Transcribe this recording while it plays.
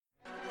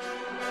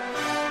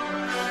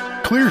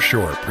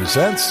Clearshore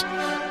presents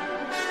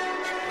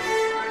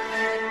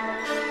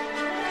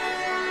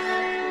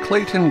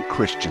Clayton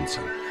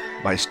Christensen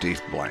by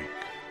Steve Blank,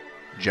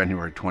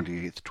 January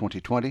 28th,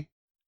 2020,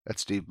 at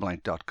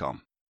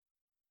steveblank.com.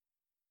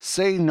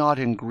 Say not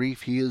in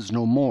grief he is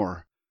no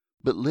more,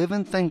 but live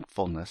in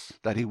thankfulness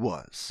that he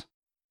was.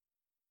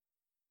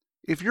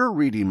 If you're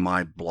reading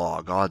my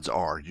blog, odds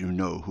are you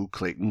know who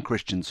Clayton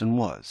Christensen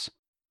was.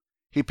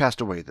 He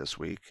passed away this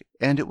week,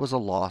 and it was a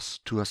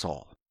loss to us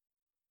all.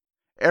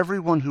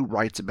 Everyone who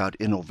writes about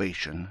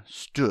innovation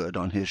stood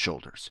on his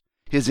shoulders.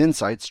 His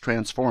insights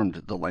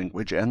transformed the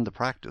language and the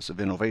practice of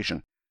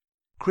innovation.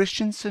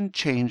 Christensen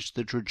changed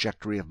the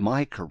trajectory of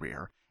my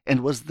career and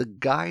was the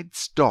guide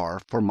star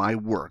for my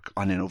work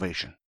on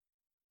innovation.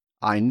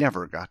 I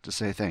never got to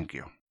say thank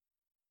you.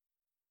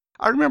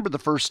 I remember the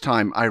first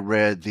time I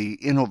read The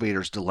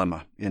Innovator's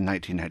Dilemma in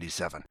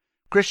 1997.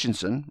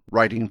 Christensen,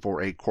 writing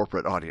for a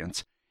corporate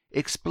audience,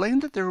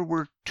 explained that there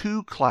were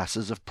two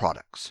classes of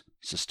products,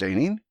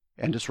 sustaining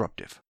and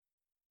disruptive.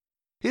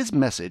 His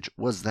message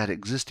was that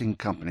existing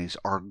companies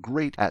are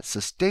great at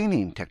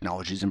sustaining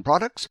technologies and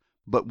products,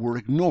 but were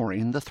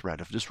ignoring the threat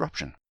of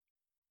disruption.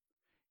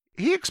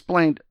 He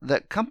explained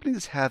that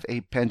companies have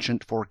a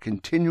penchant for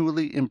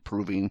continually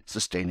improving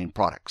sustaining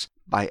products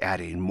by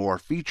adding more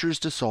features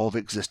to solve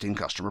existing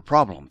customer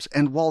problems,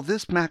 and while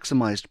this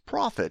maximized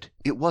profit,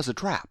 it was a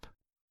trap.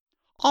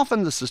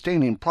 Often the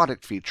sustaining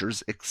product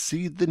features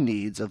exceed the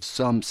needs of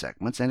some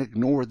segments and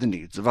ignore the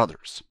needs of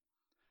others.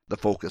 The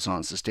focus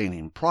on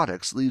sustaining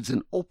products leaves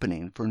an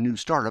opening for new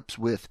startups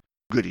with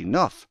good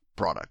enough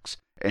products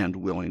and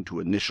willing to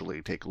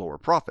initially take lower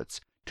profits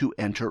to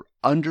enter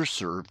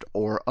underserved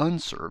or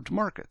unserved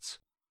markets.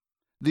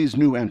 These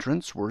new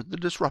entrants were the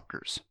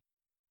disruptors.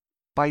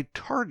 By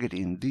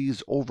targeting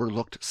these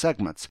overlooked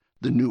segments,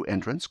 the new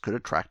entrants could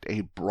attract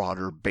a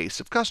broader base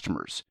of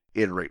customers,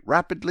 iterate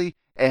rapidly,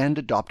 and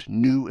adopt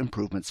new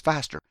improvements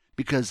faster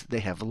because they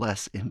have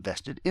less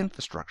invested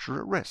infrastructure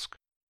at risk.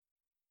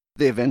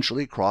 They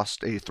eventually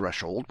crossed a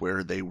threshold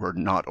where they were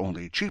not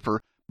only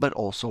cheaper, but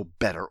also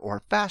better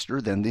or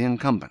faster than the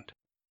incumbent.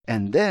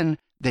 And then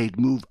they'd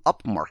move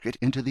upmarket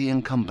into the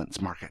incumbent's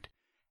market.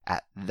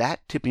 At that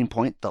tipping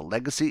point, the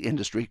legacy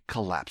industry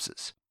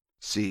collapses.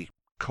 See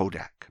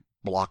Kodak,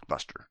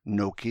 Blockbuster,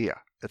 Nokia,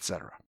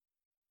 etc.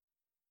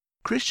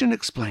 Christian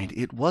explained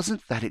it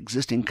wasn't that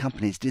existing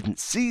companies didn't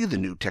see the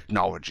new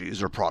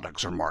technologies or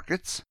products or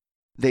markets.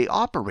 They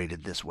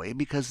operated this way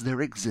because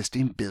their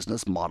existing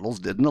business models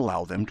didn't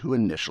allow them to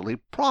initially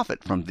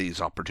profit from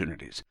these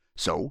opportunities.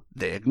 So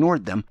they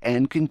ignored them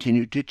and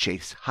continued to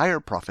chase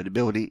higher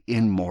profitability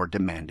in more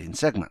demanding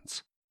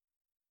segments.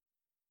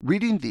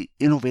 Reading The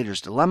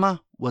Innovator's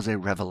Dilemma was a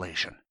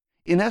revelation.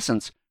 In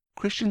essence,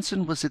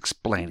 Christensen was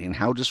explaining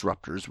how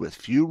disruptors with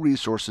few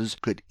resources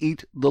could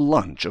eat the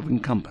lunch of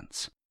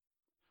incumbents.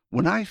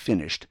 When I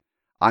finished,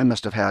 I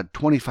must have had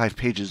 25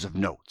 pages of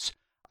notes.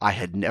 I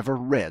had never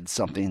read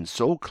something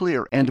so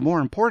clear and,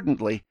 more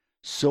importantly,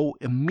 so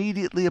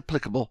immediately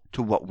applicable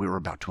to what we were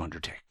about to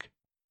undertake.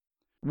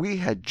 We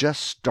had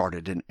just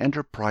started an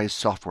enterprise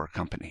software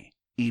company,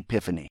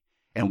 Epiphany,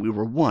 and we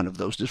were one of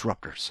those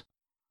disruptors.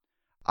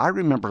 I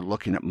remember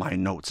looking at my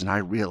notes and I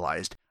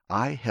realized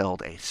I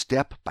held a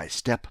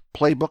step-by-step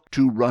playbook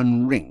to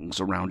run rings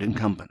around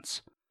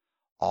incumbents.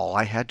 All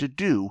I had to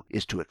do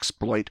is to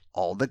exploit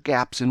all the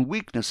gaps and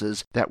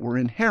weaknesses that were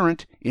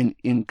inherent in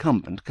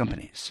incumbent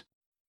companies.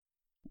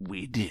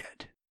 We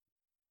did.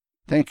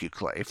 Thank you,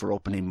 Clay, for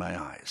opening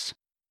my eyes.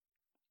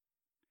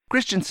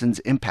 Christensen's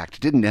impact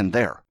didn't end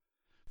there.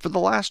 For the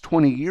last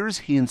 20 years,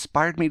 he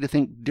inspired me to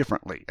think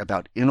differently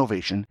about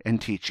innovation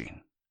and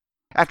teaching.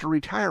 After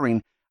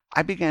retiring,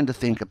 I began to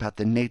think about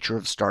the nature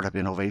of startup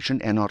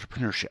innovation and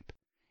entrepreneurship.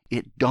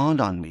 It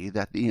dawned on me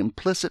that the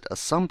implicit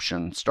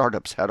assumption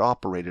startups had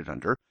operated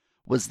under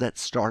was that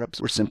startups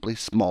were simply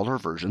smaller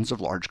versions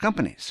of large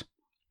companies.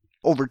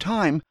 Over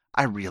time,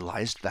 I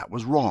realized that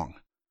was wrong.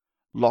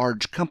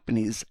 Large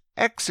companies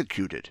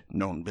executed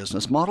known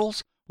business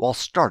models, while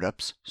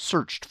startups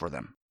searched for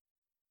them.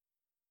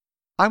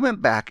 I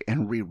went back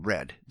and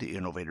reread The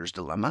Innovator's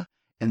Dilemma,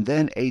 and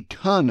then a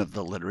ton of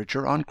the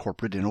literature on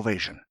corporate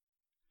innovation.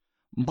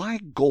 My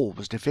goal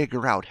was to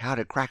figure out how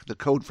to crack the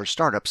code for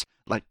startups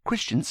like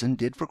Christensen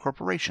did for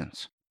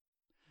corporations.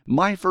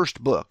 My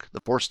first book,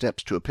 The 4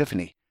 Steps to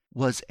Epiphany,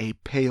 was a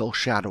pale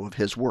shadow of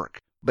his work,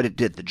 but it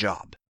did the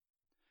job.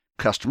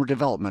 Customer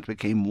development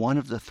became one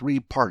of the 3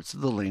 parts of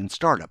the lean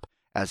startup,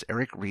 as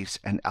Eric Ries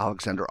and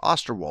Alexander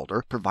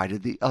Osterwalder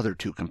provided the other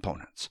 2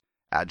 components,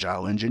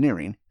 agile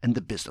engineering and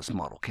the business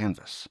model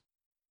canvas.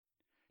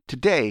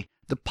 Today,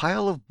 the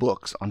pile of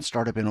books on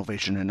startup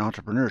innovation and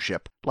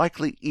entrepreneurship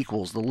likely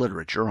equals the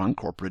literature on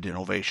corporate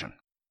innovation.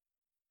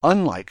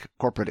 Unlike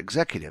corporate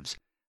executives,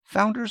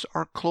 founders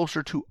are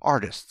closer to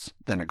artists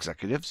than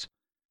executives.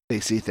 They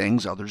see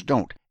things others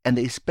don't, and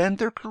they spend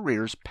their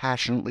careers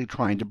passionately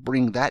trying to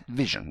bring that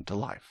vision to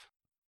life.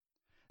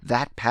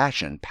 That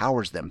passion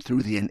powers them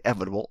through the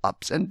inevitable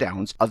ups and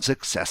downs of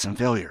success and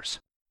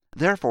failures.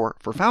 Therefore,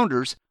 for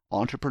founders,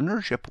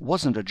 entrepreneurship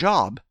wasn't a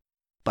job,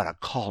 but a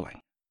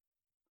calling.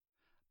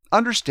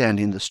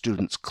 Understanding the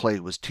students Clay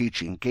was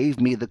teaching gave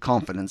me the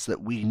confidence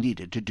that we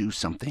needed to do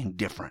something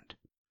different.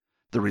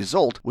 The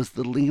result was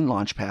the Lean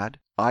Launchpad,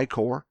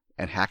 I-Core,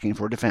 and Hacking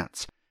for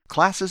Defense,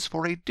 classes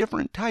for a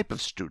different type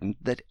of student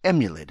that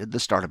emulated the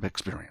startup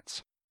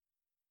experience.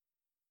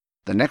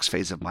 The next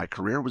phase of my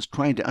career was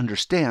trying to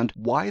understand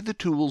why the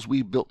tools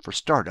we built for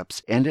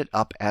startups ended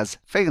up as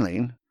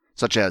failing,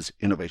 such as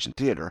Innovation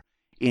Theater,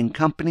 in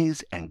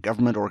companies and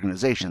government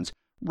organizations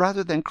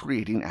rather than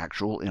creating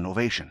actual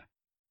innovation.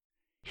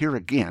 Here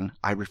again,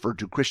 I referred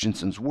to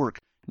Christensen's work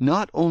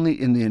not only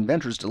in The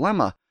Inventor's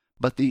Dilemma,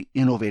 but the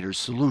Innovator's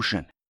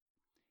Solution.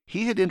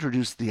 He had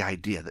introduced the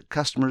idea that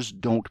customers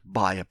don't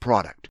buy a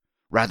product.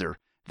 Rather,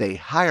 they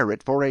hire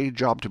it for a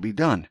job to be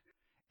done,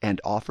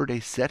 and offered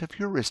a set of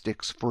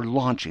heuristics for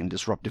launching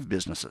disruptive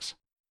businesses.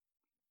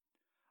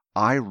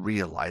 I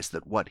realized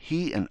that what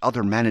he and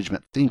other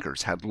management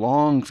thinkers had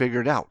long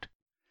figured out,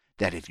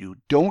 that if you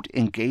don't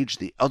engage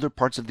the other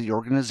parts of the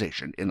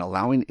organization in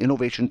allowing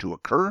innovation to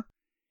occur,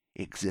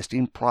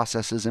 existing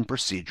processes and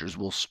procedures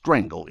will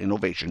strangle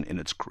innovation in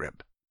its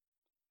crib.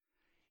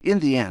 In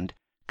the end,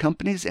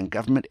 companies and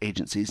government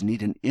agencies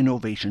need an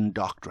innovation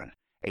doctrine,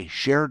 a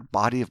shared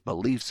body of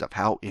beliefs of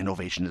how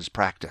innovation is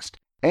practiced,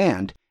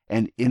 and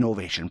an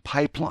innovation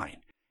pipeline,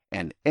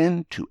 an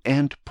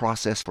end-to-end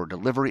process for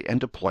delivery and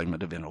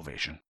deployment of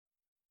innovation.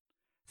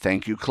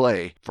 Thank you,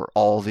 Clay, for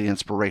all the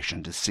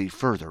inspiration to see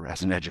further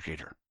as an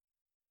educator.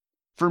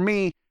 For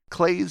me,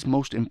 Clay's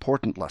most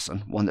important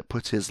lesson, one that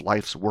puts his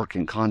life's work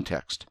in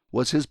context,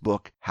 was his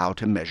book, How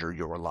to Measure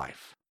Your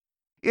Life.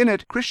 In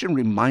it, Christian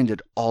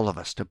reminded all of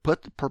us to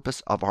put the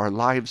purpose of our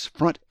lives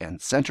front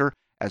and center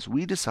as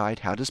we decide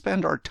how to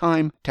spend our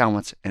time,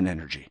 talents, and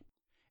energy.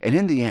 And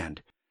in the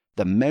end,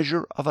 the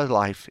measure of a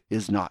life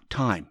is not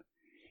time.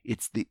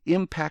 It's the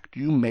impact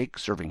you make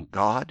serving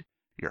God,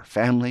 your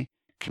family,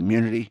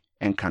 community,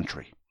 and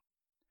country.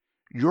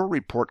 Your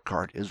report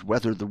card is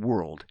whether the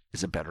world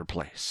is a better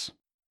place.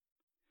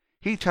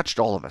 He touched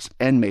all of us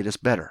and made us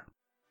better.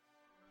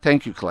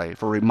 Thank you, Clay,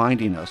 for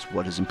reminding us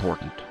what is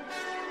important.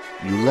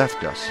 You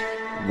left us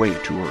way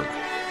too early.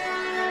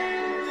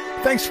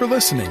 Thanks for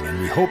listening, and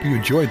we hope you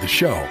enjoyed the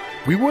show.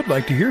 We would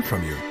like to hear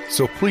from you,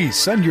 so please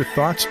send your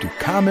thoughts to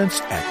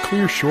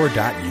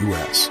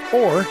comments@clearshore.us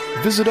or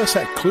visit us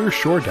at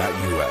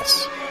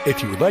clearshore.us.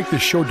 If you would like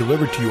this show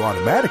delivered to you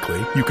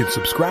automatically, you can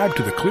subscribe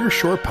to the Clear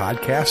Shore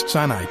podcasts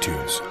on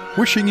iTunes.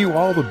 Wishing you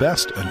all the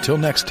best until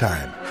next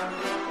time.